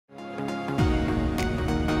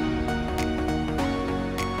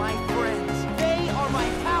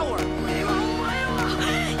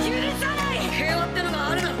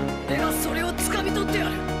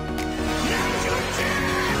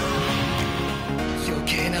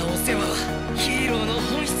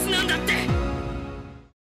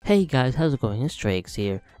Hey guys, how's it going? It's Trieyx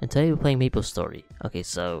here, and today we're playing MapleStory. Okay,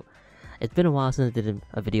 so it's been a while since I did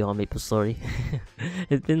a video on MapleStory.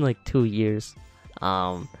 It's been like 2 years.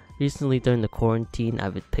 Recently during the quarantine,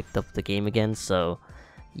 I've picked up the game again. So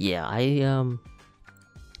yeah, I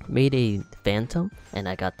made a Phantom, and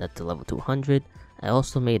I got that to level 200. I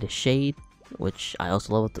also made a Shade, which I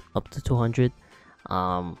also leveled up to 200.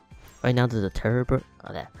 Right now there's a terror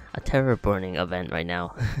burning event right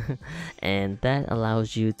now, and that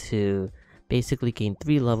allows you to basically gain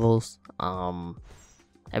 3 levels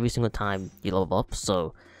every single time you level up.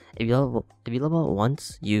 So if you level up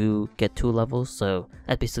once, you get 2 levels, so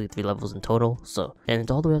that's basically 3 levels in total. So, and it's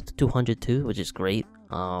all the way up to 200 too, which is great.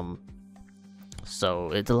 So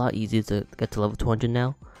it's a lot easier to get to level 200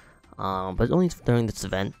 now, but only during this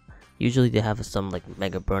event. Usually they have some like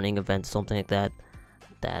mega burning event, something like that,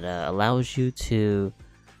 that allows you to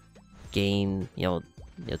gain, 2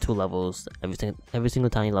 levels every single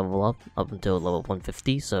time you level up until level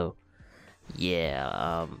 150. So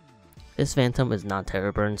yeah, this Phantom is not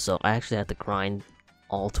terror burn, so I actually have to grind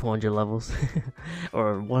all 200 levels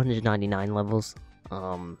or 199 levels.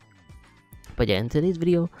 But yeah, in today's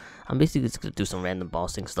video, I'm basically just gonna do some random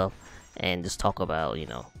bossing stuff and just talk about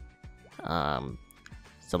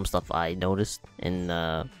some stuff I noticed in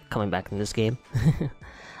coming back in this game.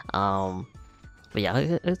 But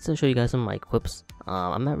yeah, let's show you guys some of my equips.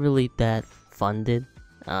 I'm not really that funded.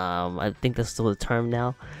 I think that's still the term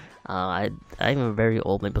now. I'm a very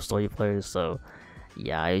old MapleStory player, so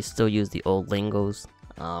yeah, I still use the old lingos.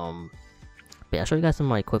 But yeah, I'll show you guys some of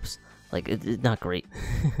my equips. Like, it's not great.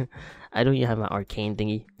 I don't even have my arcane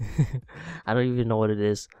thingy. I don't even know what it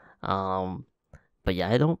is. But yeah,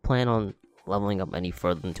 I don't plan on leveling up any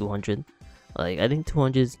further than 200. Like, I think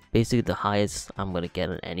 200 is basically the highest I'm gonna get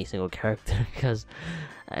on any single character, because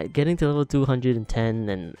getting to level 210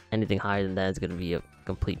 and anything higher than that is gonna be a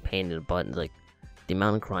complete pain in the butt. Like, the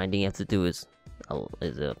amount of grinding you have to do is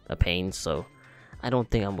a pain. So I don't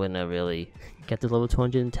think I'm gonna really get to level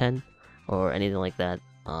 210 or anything like that.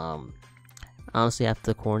 Honestly,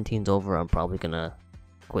 after quarantine's over, I'm probably gonna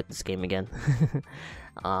quit this game again.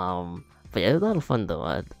 But yeah, it was a lot of fun though.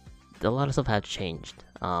 A lot of stuff had changed.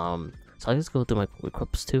 So I'll just go through my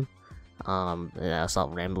equips too. And I'll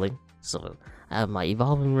stop rambling. So I have my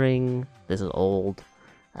evolving ring. This is old.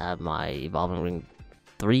 I have my evolving ring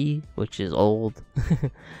 3, which is old.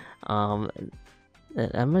 I'm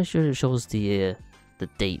not sure it shows the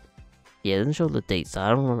date. Yeah, it doesn't show the date, so I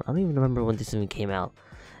don't even remember when this even came out.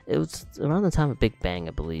 It was around the time of Big Bang,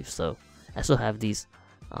 I believe. So I still have these.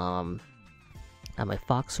 I have my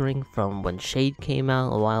fox ring from when Shade came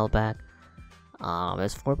out a while back.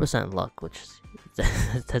 It's 4% luck, which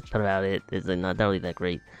that's about it. It's not really that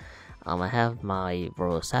great. I have my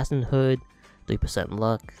Royal Assassin hood, 3%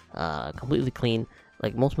 luck, completely clean.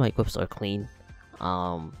 Like, most of my equips are clean.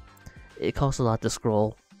 It costs a lot to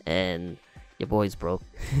scroll, and your boy's broke.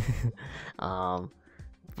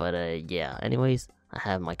 Yeah. Anyways, I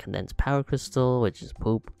have my condensed power crystal, which is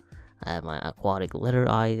poop. I have my aquatic letter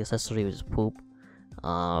eye accessory, which is poop.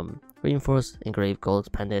 Reinforced engraved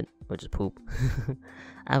gold pendant, which is poop.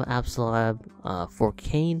 I have Absolab for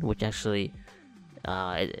Cane, which actually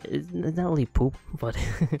it's not really poop, but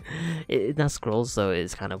it's not scrolls, so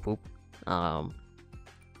it's kind of poop.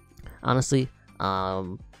 Honestly,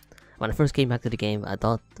 when I first came back to the game, I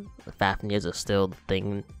thought Fafnirs are still the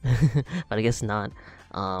thing, but I guess not.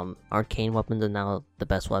 Arcane weapons are now the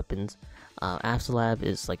best weapons. Absolab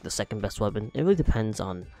is like the second best weapon. It really depends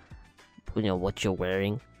on what you're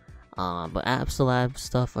wearing. But Absolab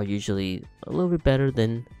stuff are usually a little bit better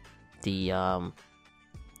than the at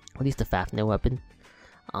least the Fafnir weapon.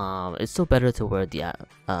 It's still better to wear the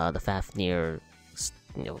Fafnir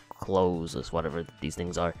clothes or whatever these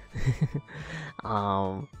things are.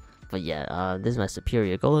 But yeah, this is my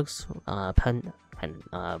superior Golux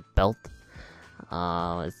belt.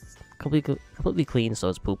 It's completely clean, so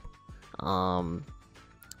it's poop.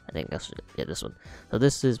 I think that's this one. So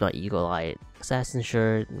this is my Eagle Eye Assassin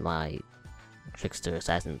shirt, my Trickster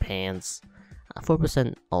Assassin pants.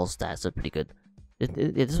 4% all stats are pretty good.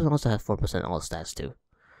 This one also has 4% all stats too.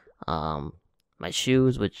 My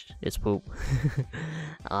shoes, which is poop.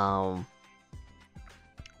 What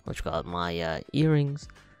you call it? My earrings,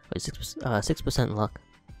 with 6% luck.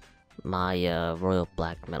 My Royal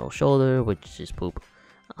Black Metal Shoulder, which is poop.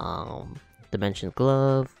 Dimension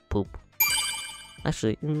Glove, poop.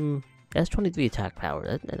 Actually, that's 23 attack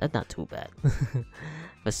power. That's not too bad.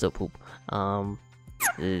 But still poop.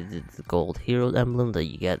 The gold hero emblem that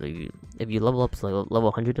you get if you level up to level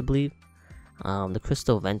 100, I believe. The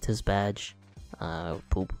Crystal Ventus badge,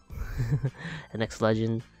 poop. The next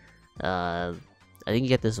legend, I think you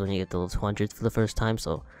get this when you get the level 200 for the first time.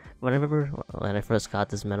 So when I remember when I first got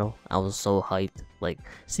this medal, I was so hyped. Like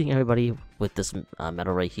seeing everybody with this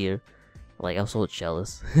medal right here, like I was so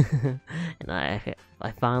jealous. And I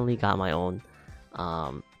finally got my own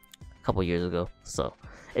a couple years ago. So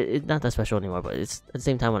it's not that special anymore. But it's at the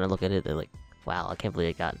same time when I look at it, they're like, wow, I can't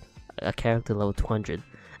believe I got a character level 200.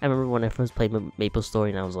 I remember when I first played MapleStory,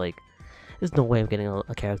 and I was like, there's no way I'm getting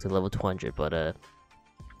a character level 200, but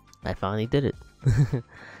I finally did it.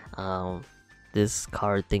 This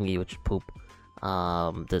card thingy, which is poop.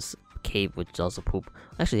 This cave, which is also poop.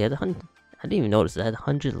 Actually, I didn't even notice it. I had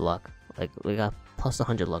 100 luck. Like, we got plus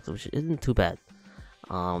 100 luck, which isn't too bad.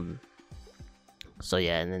 So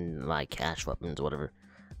yeah, and then my cash weapons, whatever.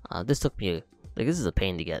 This took me, like, this is a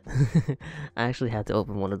pain to get. I actually had to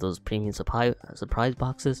open one of those premium surprise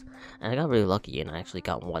boxes, and I got really lucky, and I actually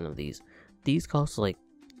got one of these. These cost like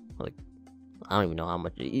I don't even know how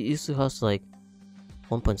much. It used to cost like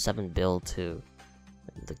 1.7 bill to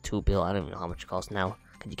like 2 bill. I don't even know how much it costs now,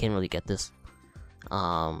 because you can't really get this.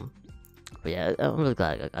 But yeah, I'm really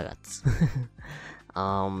glad I got this.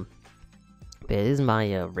 But it is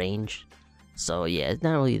my range, so yeah, it's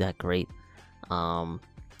not really that great.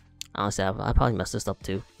 Honestly, I probably messed this up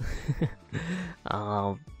too.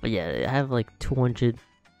 But yeah, I have like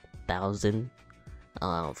 200,000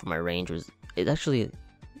 for my range. It's actually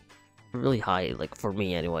really high, like for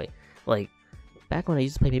me anyway. Like back when I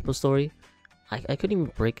used to play MapleStory, I couldn't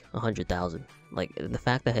even break 100,000. Like the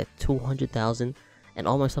fact that I had 200,000 and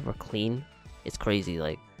all my stuff are clean, it's crazy.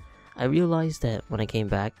 Like I realized that when I came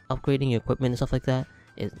back, upgrading equipment and stuff like that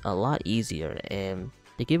is a lot easier, and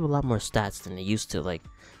they give a lot more stats than they used to. Like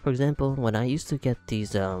for example, when I used to get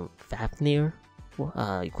these Fafnir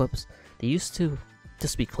equips, they used to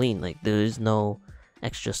just be clean. Like there is no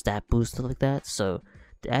extra stat boost like that. So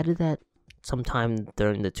they added that sometime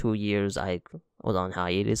during the 2 years I was on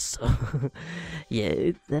hiatus. So yeah,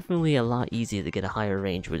 it's definitely a lot easier to get a higher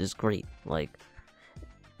range, which is great. Like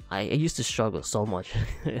I used to struggle so much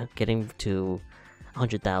getting to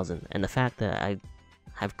 100,000, and the fact that I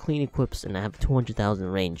have clean equips and I have 200,000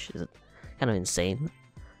 range is kind of insane.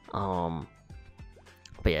 But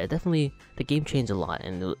yeah, definitely the game changed a lot,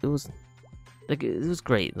 and it was like it was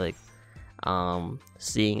great. Like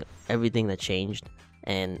seeing everything that changed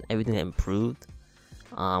and everything that improved.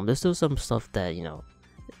 There's still some stuff that, you know,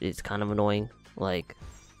 it's kind of annoying. Like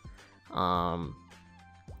I'm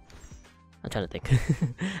trying to think.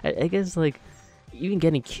 I guess like even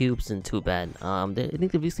getting cubes isn't too bad. I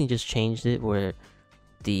think they recently just changed it where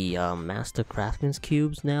the Master Craftsman's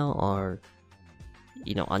cubes now are,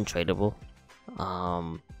 you know, untradeable.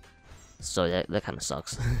 So that kind of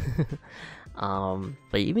sucks.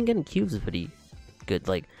 But even getting cubes is pretty good.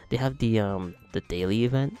 Like they have the daily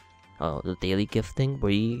event, the daily gift thing,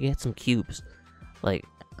 where you get some cubes. Like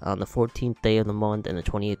on the 14th day of the month and the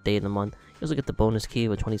 28th day of the month, you also get the bonus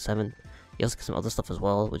cube. At 27th, you also get some other stuff as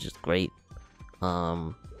well, which is great.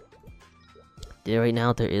 Right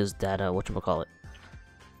now there is that whatchamacallit,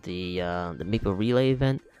 the Maple Relay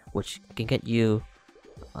event, which can get you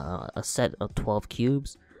a set of 12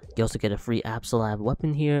 cubes. You also get a free Absolab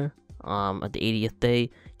weapon here. At the 80th day,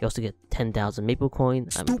 you also get 10,000 Maple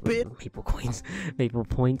coins. Maple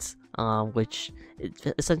points. Which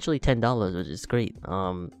is essentially $10, which is great.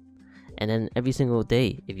 And then every single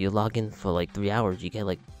day, if you log in for like 3 hours, you get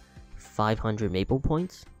like 500 Maple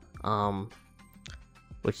points.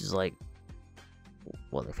 Which is like,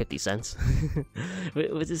 what, like 50 cents?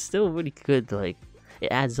 Which is still really good. Like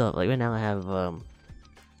it adds up. Like right now I have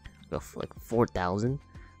like 4,000.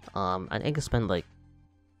 I think I spend like,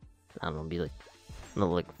 I don't know, be like, no,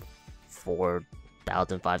 like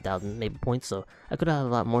 4,000, 5,000 maybe points. So I could have a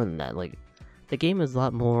lot more than that. Like the game is a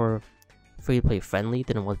lot more free to play friendly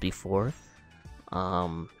than it was before,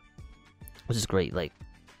 which is great. Like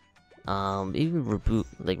even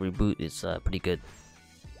reboot is pretty good.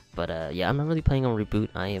 But yeah, I'm not really playing on reboot.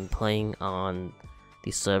 I am playing on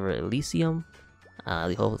the server Elysium.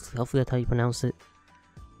 Hopefully that's how you pronounce it.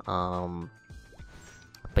 But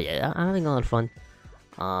yeah, I'm having a lot of fun.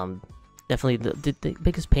 Definitely the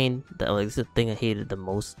biggest pain, like the thing I hated the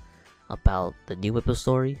most about the new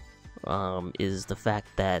MapleStory, is the fact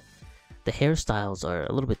that the hairstyles are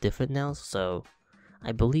a little bit different now. So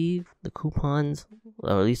I believe the coupons,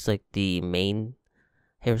 or at least like the main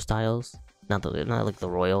hairstyles, not like the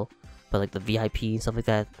royal, but like the VIP and stuff like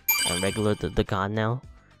that, and regular, they're gone now.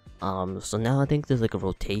 So now I think there's like a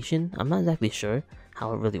rotation. I'm not exactly sure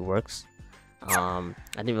how it really works. I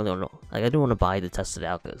didn't really know. Like I didn't want to buy to test it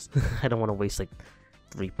out because I don't want to waste like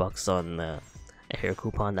 $3 on a hair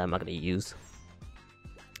coupon that I'm not gonna use.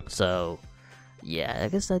 So yeah, I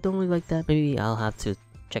guess I don't really like that. Maybe I'll have to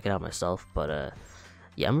check it out myself. But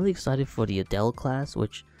yeah, I'm really excited for the Adele class,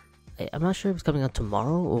 which I'm not sure if it's coming out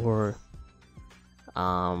tomorrow or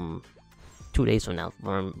 2 days from now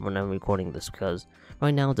when I'm recording this, because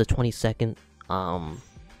right now it's the 22nd,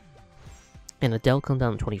 and Adele comes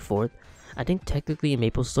out on the 24th. I think technically in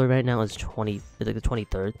MapleStory right now it's like the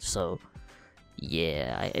 23rd, so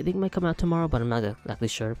yeah, I think it might come out tomorrow, but I'm not exactly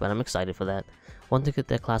sure. But I'm excited for that. Once I get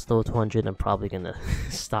that class level 200, I'm probably gonna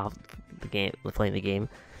stop playing the game,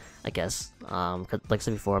 I guess. Cause like I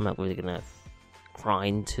said before, I'm not really gonna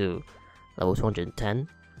grind to level 210.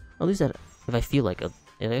 At least that, if I feel like it.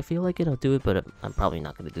 If I feel like it, I'll do it, but I'm probably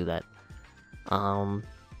not gonna do that.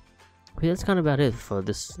 But that's kind of about it for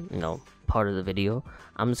this, part of the video.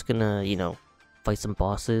 I'm just gonna, fight some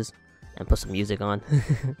bosses and put some music on.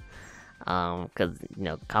 Cause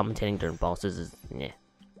commentating during bosses is,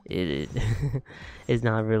 it is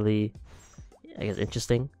not really, I guess,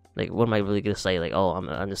 interesting. Like, what am I really gonna say? Like, oh,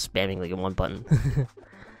 I'm just spamming like one button.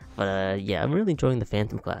 But yeah, I'm really enjoying the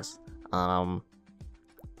Phantom class. I'm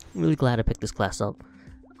really glad I picked this class up.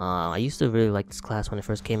 I used to really like this class when it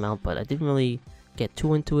first came out, but I didn't really get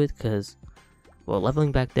too into it because, well,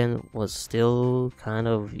 leveling back then was still kind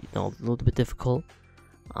of, a little bit difficult.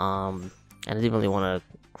 And I didn't really want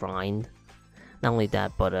to grind. Not only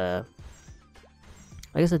that, but I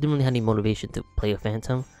guess I didn't really have any motivation to play a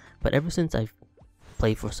Phantom. But ever since I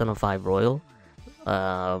played for Persona 5 Royal,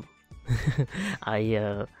 I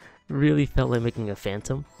really felt like making a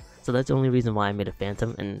Phantom. So that's the only reason why I made a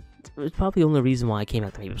Phantom, and it's probably the only reason why I came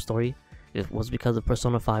back to MapleStory. It was because of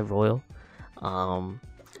Persona 5 Royal.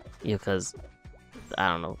 Because I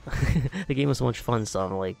don't know, the game was so much fun. So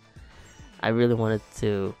I'm like, I really wanted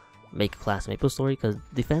to make a class MapleStory because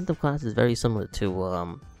the Phantom class is very similar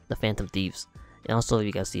to the Phantom Thieves. And also,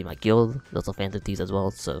 you guys see my guild, there's also Phantom Thieves as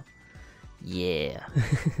well. So yeah,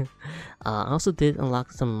 I also did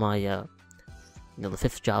unlock some of my the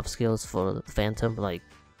 5th job skills for the Phantom, like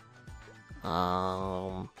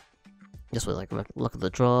just with like luck of the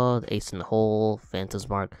draw, the ace in the hole, Phantom's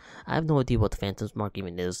mark. I have no idea what the Phantom's mark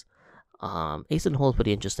even is. Ace in the hole is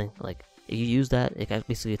pretty interesting. Like, if you use that, it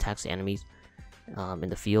basically attacks the enemies in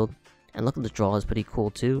the field. And luck of the draw is pretty cool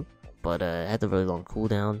too, but it has a really long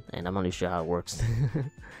cooldown, and I'm not really sure how it works.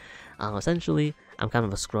 Essentially, I'm kind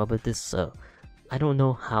of a scrub at this, so I don't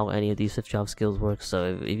know how any of these 5th job skills work.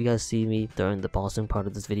 So if you guys see me during the bossing part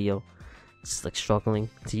of this video, just like struggling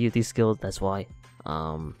to use these skills, that's why.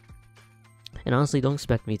 And honestly, don't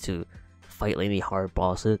expect me to fight like any hard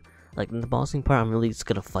bosses. Like in the bossing part, I'm really just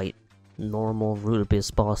gonna fight normal Root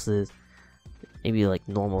Abyss bosses, maybe like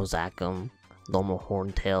normal Zachem, normal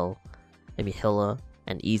Horntail, maybe Hilla,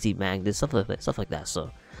 and easy Magnus, stuff like that.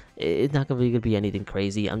 So it's not really gonna be anything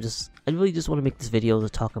crazy. I really just want to make this video to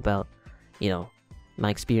talk about, my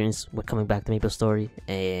experience with coming back to MapleStory,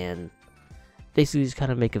 and basically just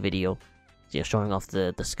kind of make a video, showing off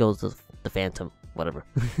the skills of the Phantom, whatever.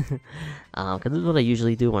 Because this is what I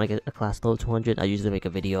usually do when I get a class level 200. I usually make a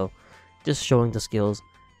video just showing the skills,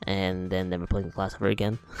 and then never playing the class ever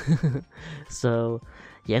again. So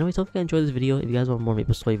yeah, anyways, hope you guys enjoyed this video. If you guys want more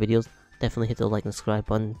MapleStory videos, definitely hit the like and subscribe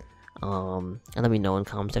button, and let me know in the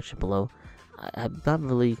comment section below. I'm not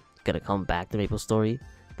really gonna come back to MapleStory,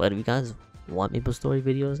 but if you guys want MapleStory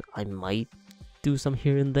videos, I might do some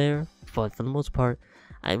here and there, but for the most part,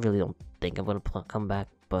 I really don't think I'm gonna come back.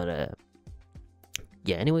 But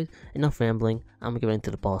yeah, anyways, enough rambling. I'm gonna get right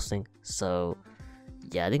into the bossing. So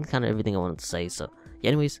yeah, I think kind of everything I wanted to say. So yeah,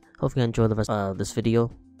 anyways, hope you guys enjoy the rest of this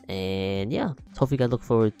video, and yeah, hopefully you guys look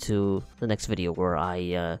forward to the next video where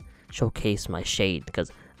I showcase my shade,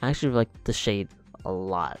 because I actually like the shade a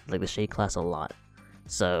lot, like the shade class a lot.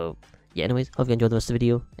 So yeah, anyways, hope you enjoyed the rest of the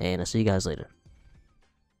video, and I'll see you guys later.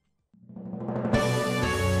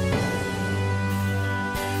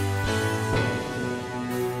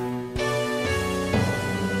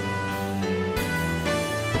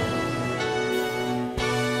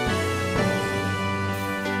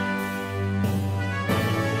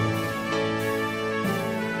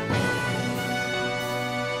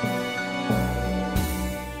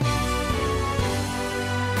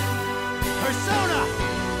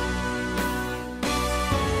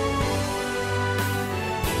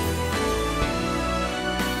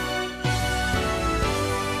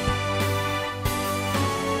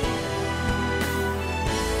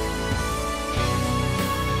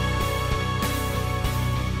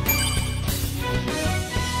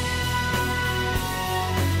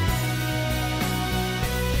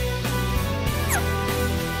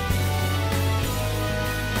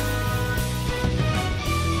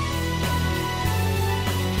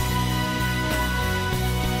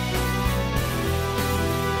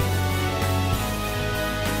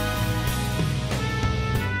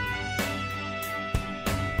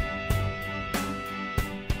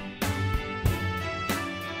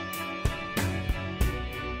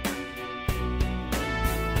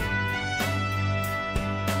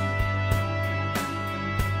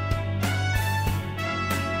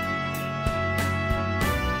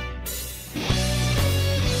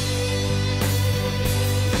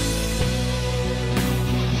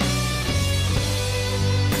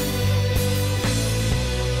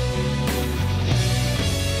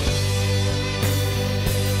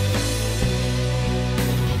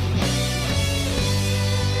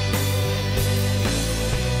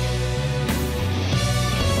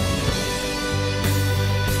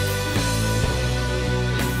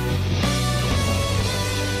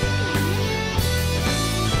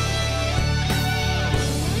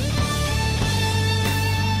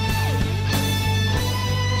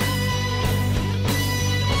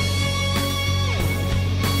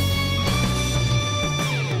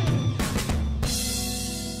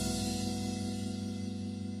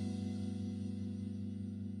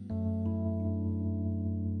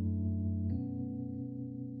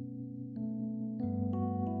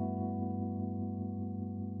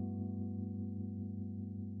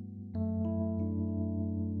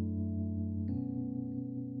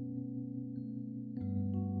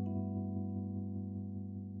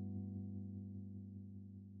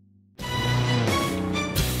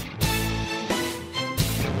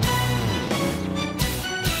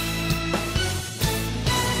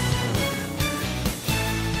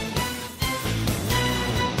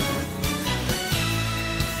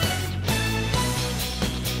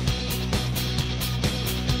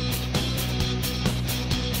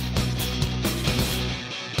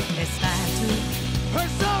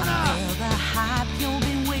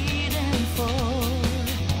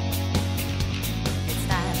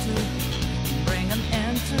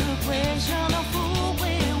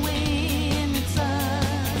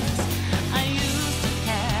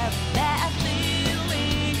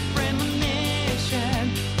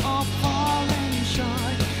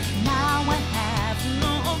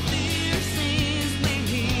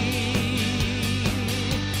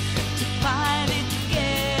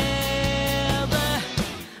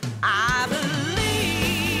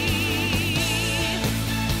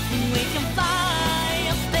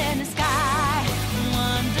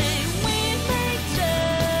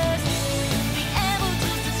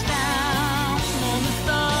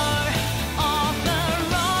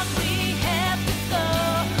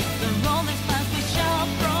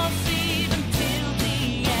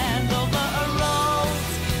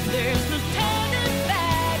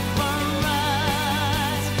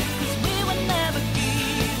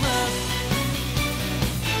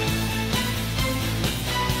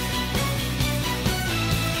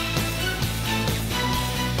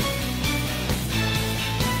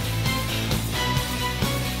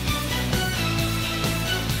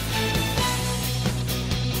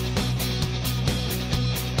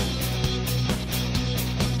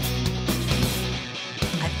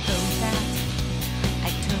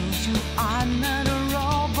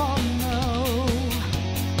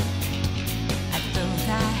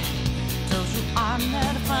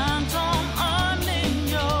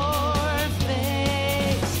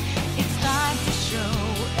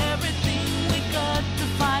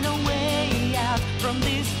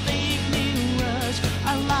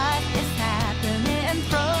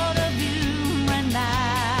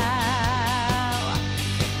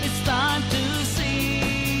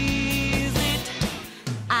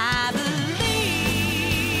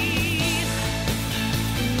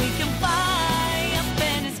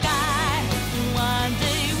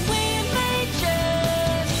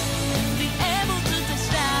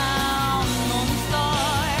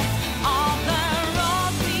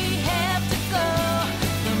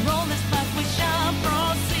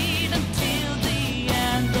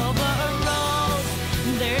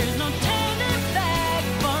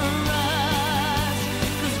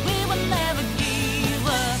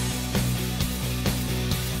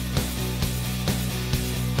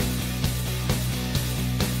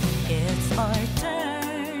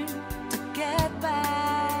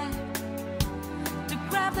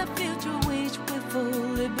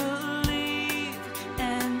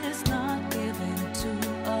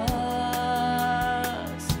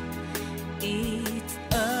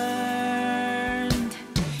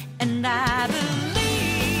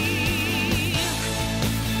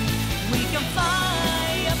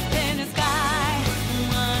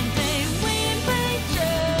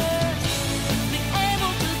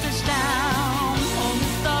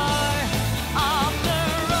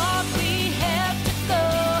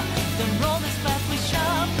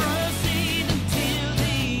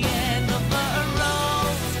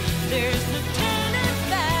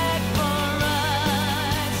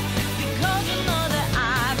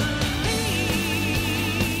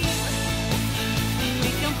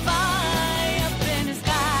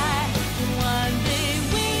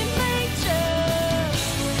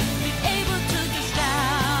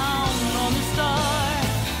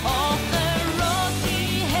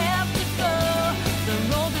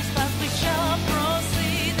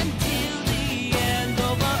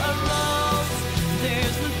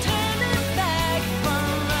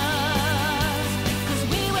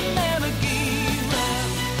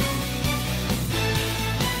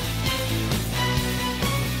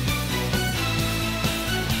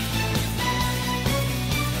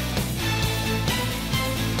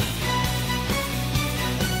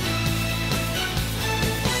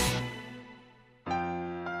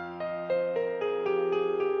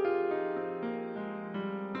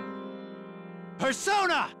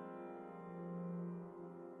 Persona!